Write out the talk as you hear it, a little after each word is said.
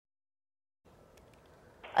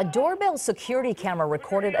A doorbell security camera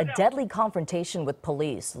recorded a deadly confrontation with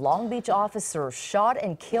police. Long Beach officers shot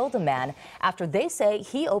and killed a man after they say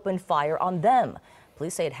he opened fire on them.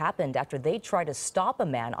 Police say it happened after they tried to stop a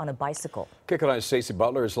man on a bicycle. KCAL Stacey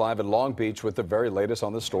Butler is live in Long Beach with the very latest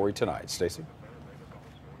on the story tonight. Stacey.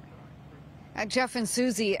 Jeff and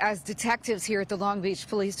Susie, as detectives here at the Long Beach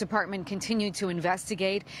Police Department continue to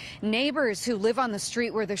investigate, neighbors who live on the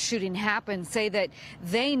street where the shooting happened say that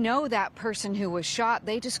they know that person who was shot.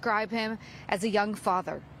 They describe him as a young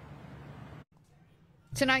father.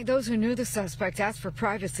 Tonight, those who knew the suspect asked for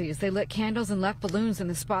privacy as they lit candles and left balloons in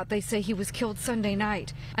the spot they say he was killed Sunday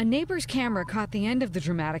night. A neighbor's camera caught the end of the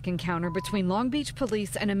dramatic encounter between Long Beach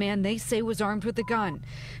police and a man they say was armed with a gun.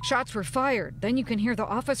 Shots were fired. Then you can hear the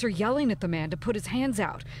officer yelling at the man to put his hands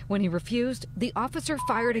out. When he refused, the officer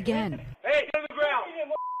fired again. Hey, get on the ground!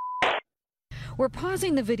 We're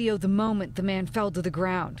pausing the video the moment the man fell to the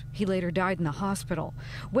ground. He later died in the hospital.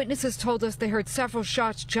 Witnesses told us they heard several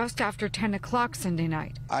shots just after 10 o'clock Sunday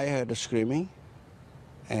night. I heard the screaming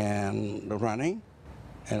and the running,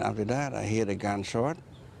 and after that I hear the gunshot.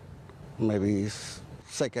 Maybe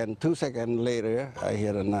 2 seconds later, I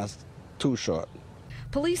hear another 2 shots.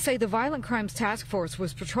 Police say the Violent Crimes Task Force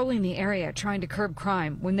was patrolling the area trying to curb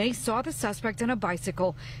crime when they saw the suspect on a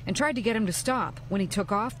bicycle and tried to get him to stop. When he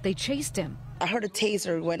took off, they chased him. I heard a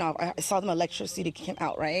taser went off. I saw the electricity came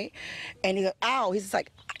out, right? And he goes, ow, he's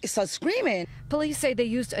like, he started screaming. Police say they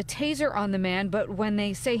used a taser on the man, but when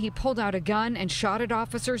they say he pulled out a gun and shot at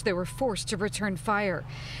officers, they were forced to return fire.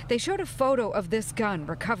 They showed a photo of this gun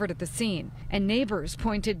recovered at the scene, and neighbors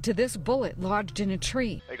pointed to this bullet lodged in a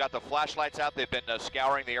tree. They got the flashlights out. They've been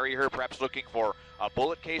scouring the area here, perhaps looking for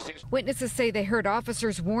bullet casings. Witnesses say they heard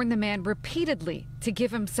officers warn the man repeatedly to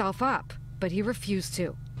give himself up, but he refused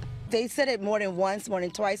to. They said it more than once, more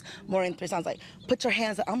than twice, more than 3 times. Like, put your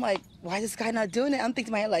hands up. I'm like, why is this guy not doing it? I'm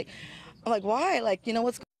thinking in my head, like, why? Like, you know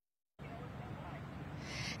what's going on?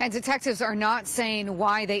 And detectives are not saying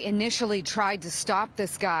why they initially tried to stop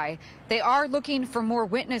this guy. They are looking for more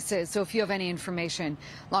witnesses, so if you have any information,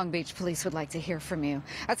 Long Beach Police would like to hear from you.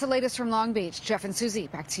 That's the latest from Long Beach. Jeff and Susie,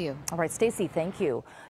 back to you. All right, Stacey, thank you.